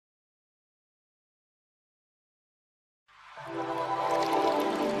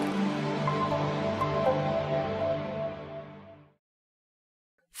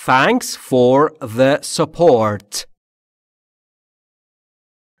Thanks for the support.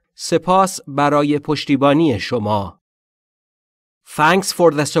 سپاس برای پشتیبانی شما. Thanks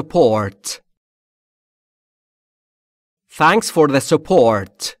for the support. Thanks for the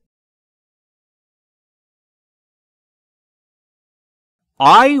support.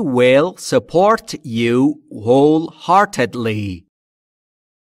 I will support you wholeheartedly.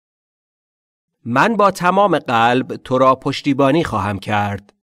 من با تمام قلب تو را پشتیبانی خواهم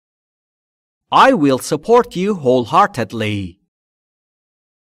کرد. I will support you wholeheartedly.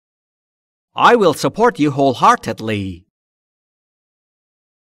 I will support you wholeheartedly.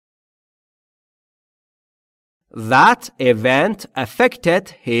 That event affected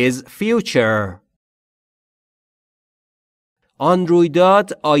his future. آن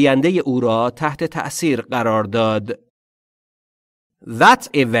رویداد آینده او را تحت تأثیر قرار داد. That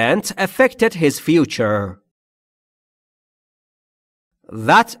event affected his future.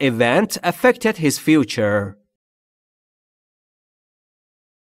 That event affected his future.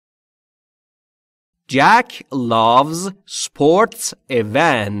 Jack loves sports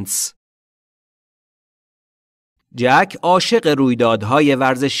events. جک عاشق رویدادهای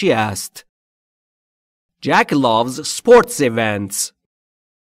ورزشی است. Jack loves sports events.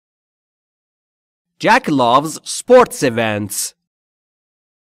 Jack loves sports events.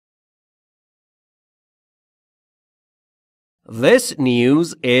 This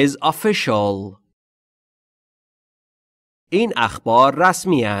news is official. این اخبار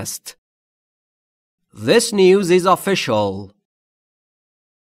رسمی است. This news is official.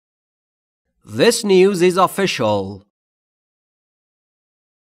 This news is official.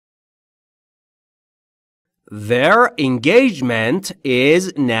 Their engagement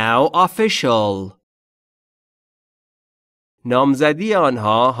is now official. نامزدی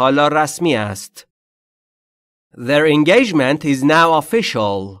آنها حالا رسمی است. Their engagement is now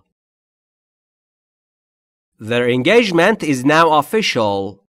official. Their engagement is now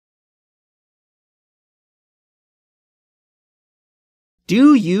official.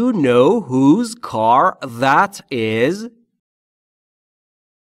 Do you know whose car that is?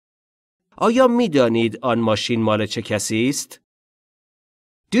 آیا می دانید آن ماشین مال چه کسی است؟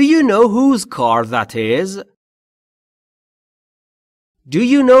 Do you know whose car that is? Do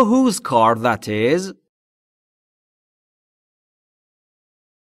you know whose car that is?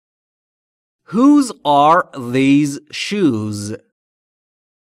 Whose are these shoes?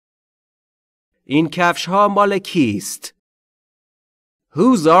 این کفش ها مال کیست؟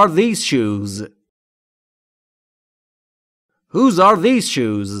 Whose are these shoes? Whose are these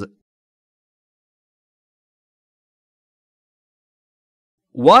shoes?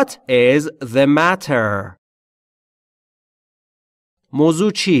 What is the matter?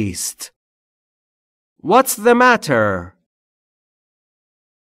 موضوع چیست؟ What's the matter?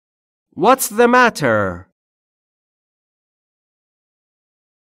 What's the matter?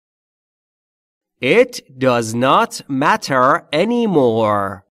 It does not matter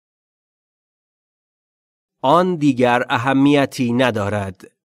anymore. آن دیگر اهمیتی ندارد.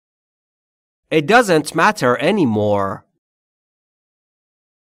 It doesn't matter anymore.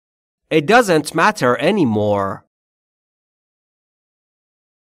 It doesn't matter anymore.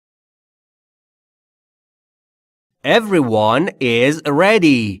 Everyone is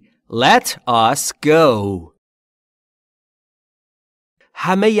ready. Let us go.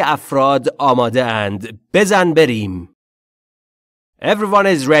 همه افراد آماده اند. بزن بریم. Everyone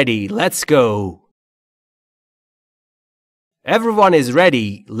is ready. Let's go. Everyone is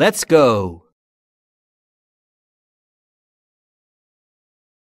ready. Let's go.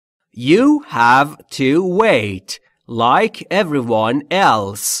 You have to wait like everyone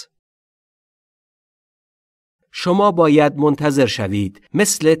else. شما باید منتظر شوید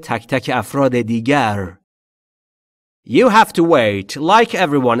مثل تک تک افراد دیگر. You have to wait like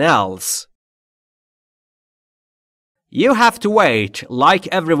everyone else. You have to wait like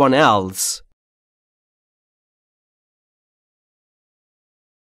everyone else.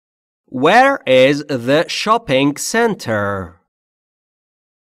 Where is the shopping center?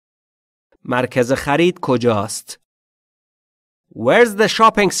 مرکز خرید کجاست؟ Where's the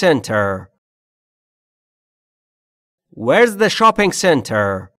shopping center? Where's the shopping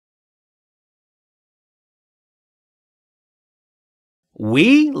center?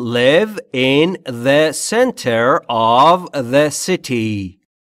 We live in the center of the city.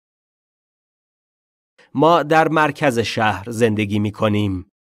 ما در مرکز شهر زندگی می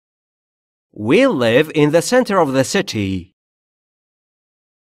کنیم. We live in the center of the city.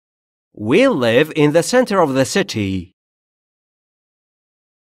 We live in the center of the city.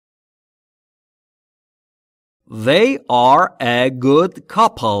 They are a good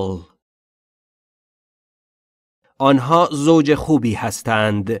couple. آنها زوج خوبی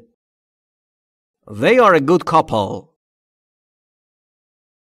هستند. They are a good couple.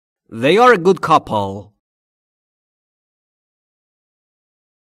 They are a good couple.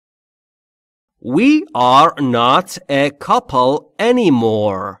 We are not a couple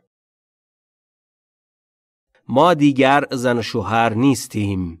anymore. ما دیگر زن و شوهر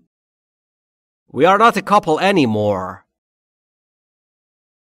نیستیم. We are not a couple anymore.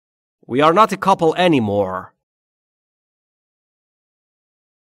 We are not a couple anymore.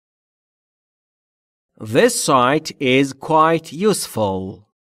 This site is quite useful.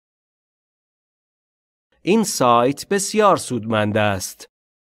 این سایت بسیار سودمند است.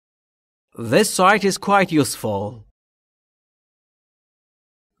 This site is quite useful.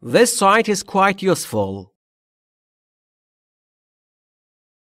 This site is quite useful.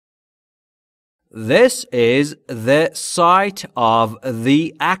 This is the site of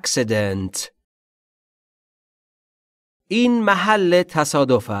the accident. این محل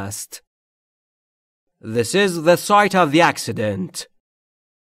تصادف است. This is the site of the accident.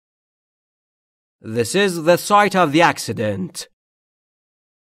 This is the site of the accident.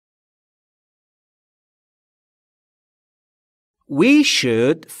 We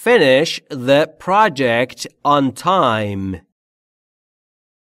should finish the project on time.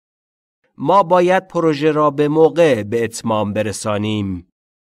 ما باید پروژه را به موقع به اتمام برسانیم.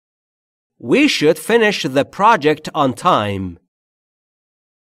 We should finish the project on time.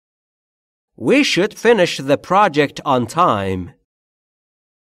 We should finish the project on time.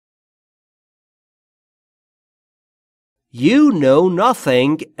 You know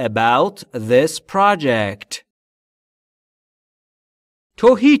nothing about this project.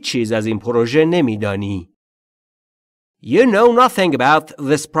 تو هیچ چیز از این پروژه نمی‌دانی. You know nothing about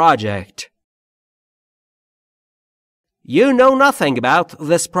this project. You know nothing about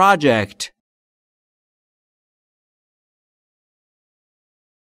this project.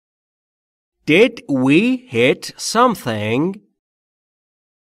 Did we hit something?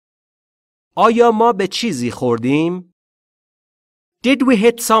 آیا ما به چیزی خوردیم؟ Did we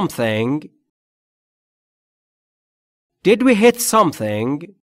hit something? Did we hit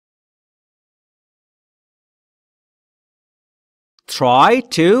something? Try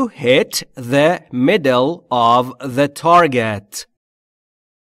to hit the middle of the target.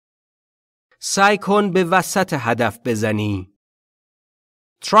 سعی کن به وسط هدف بزنی.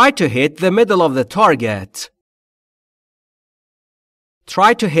 Try to hit the middle of the target.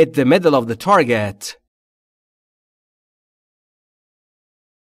 Try to hit the middle of the target.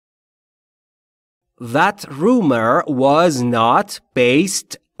 That rumor was not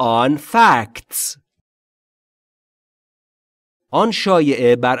based on facts. آن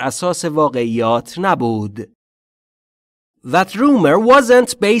شایعه بر اساس واقعیات نبود. That rumor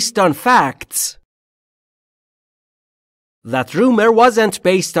wasn't based on facts. That rumor wasn't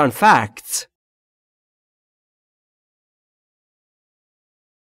based on facts.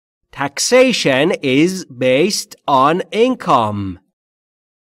 Taxation is based on income.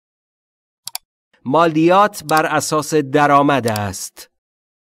 مالیات بر اساس درآمد است.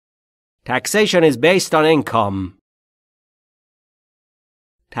 Taxation is based on income.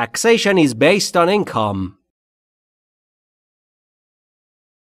 Taxation is based on income.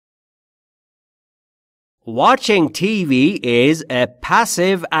 Watching TV is a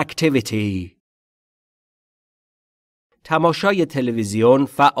passive activity. تماشای تلویزیون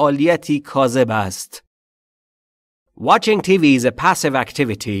فعالیتی کاذب است. Watching TV is a passive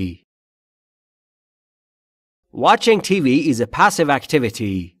activity. Watching TV is a passive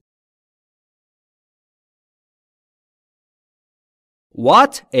activity.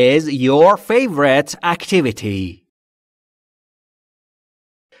 What is your favorite activity?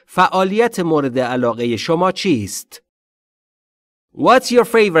 فعالیت مورد علاقه شما چیست؟ What's your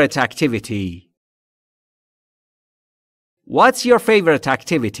favorite activity? What's your favorite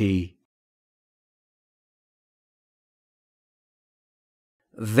activity?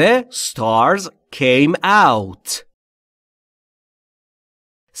 The stars came out.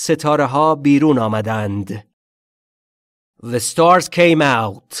 ستاره ها بیرون آمدند. The stars came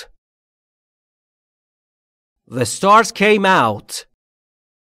out. The stars came out.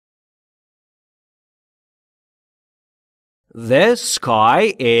 The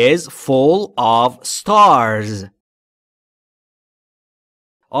sky is full of stars.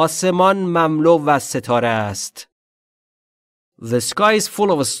 آسمان مملو و ستاره است. The sky is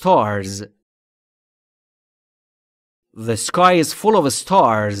full of stars. The sky is full of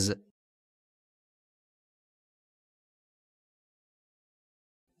stars.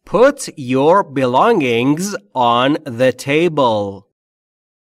 Put your belongings on the table.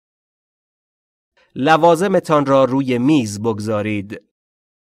 لوازمتان را روی میز بگذارید.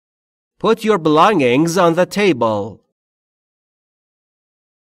 Put your belongings on the table.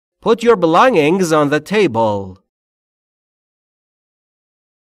 Put your belongings on the table.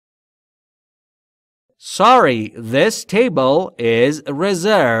 Sorry, this table is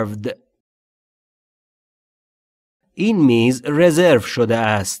reserved. این میز رزرو شده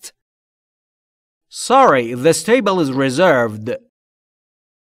است. Sorry, this table is reserved.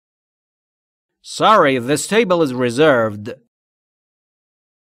 Sorry, this table is reserved.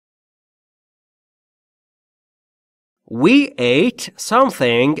 We ate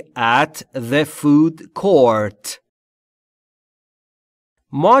something at the food court.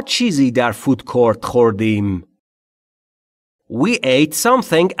 ما چیزی در فود کورت خوردیم. We ate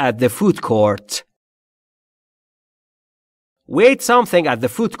something at the food court. We ate something at the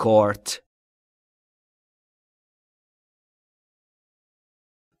food court.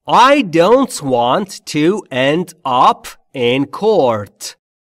 I don't want to end up in court.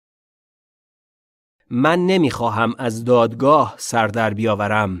 من نمیخواهم از دادگاه سر در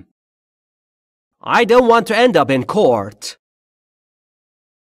بیاورم. I don't want to end up in court.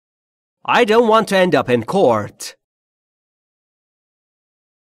 I don't want to end up in court.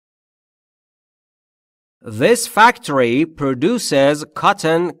 This factory produces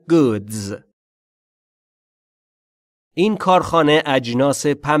cotton goods. این کارخانه اجناس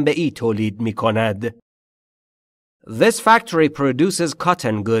پنبه‌ای تولید می‌کند. This factory produces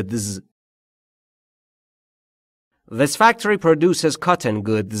cotton goods. This factory produces cotton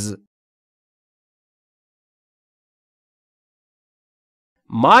goods.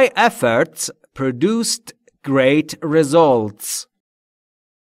 My efforts produced great results.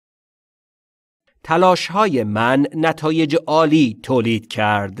 تلاش‌های من نتایج عالی تولید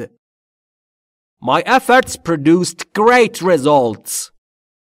کرد. My efforts produced great results.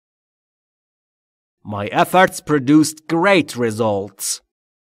 My efforts produced great results.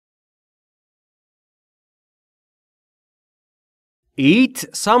 Eat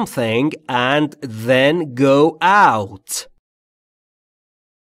something and then go out.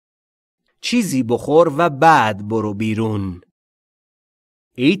 چیزی بخور و بعد برو بیرون.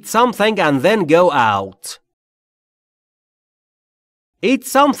 Eat something and then go out. Eat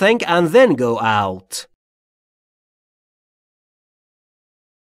something and then go out.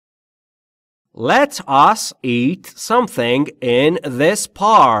 Let us eat something in this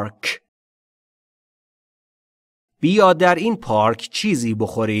park. بیا در این پارک چیزی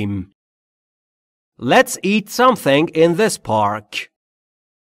بخوریم. Let's eat something in this park.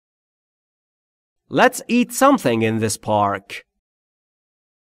 Let's eat something in this park.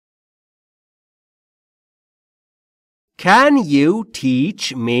 Can you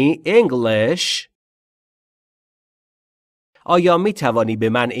teach me English? آیا می توانی به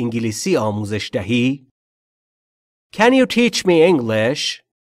من انگلیسی آموزش دهی؟ Can you teach me English?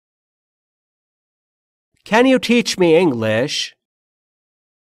 Can you teach me English?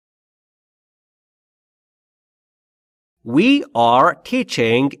 We are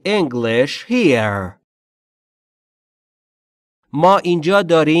teaching English here. ما اینجا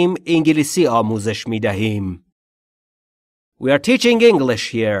داریم انگلیسی آموزش می دهیم. We are teaching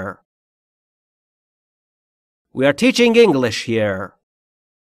English here. We are teaching English here.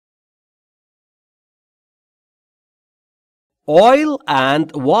 Oil and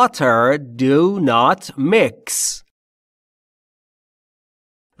water do not mix.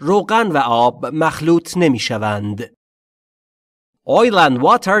 روغن و آب مخلوط نمی شوند. Oil and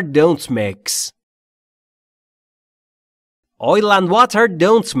water don't mix. Oil and water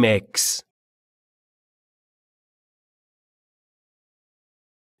don't mix.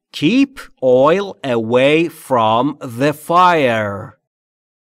 Keep oil away from the fire.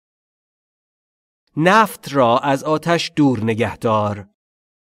 نفت را از آتش دور نگه دار.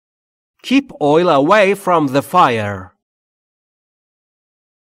 Keep oil away from the fire.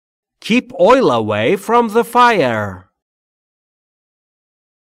 Keep oil away from the fire.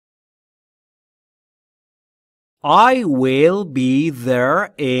 I will be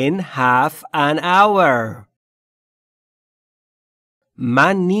there in half an hour.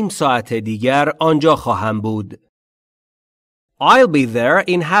 من نیم ساعت دیگر آنجا خواهم بود. I'll be there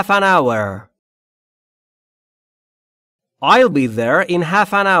in half an hour. I'll be there in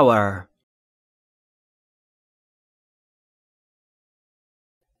half an hour.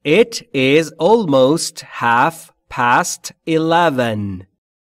 It is almost 11:30.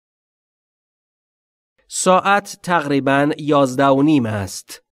 ساعت تقریباً 11:30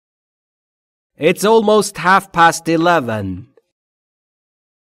 است. It's almost 11:30.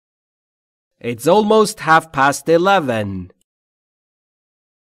 It's almost 11:30.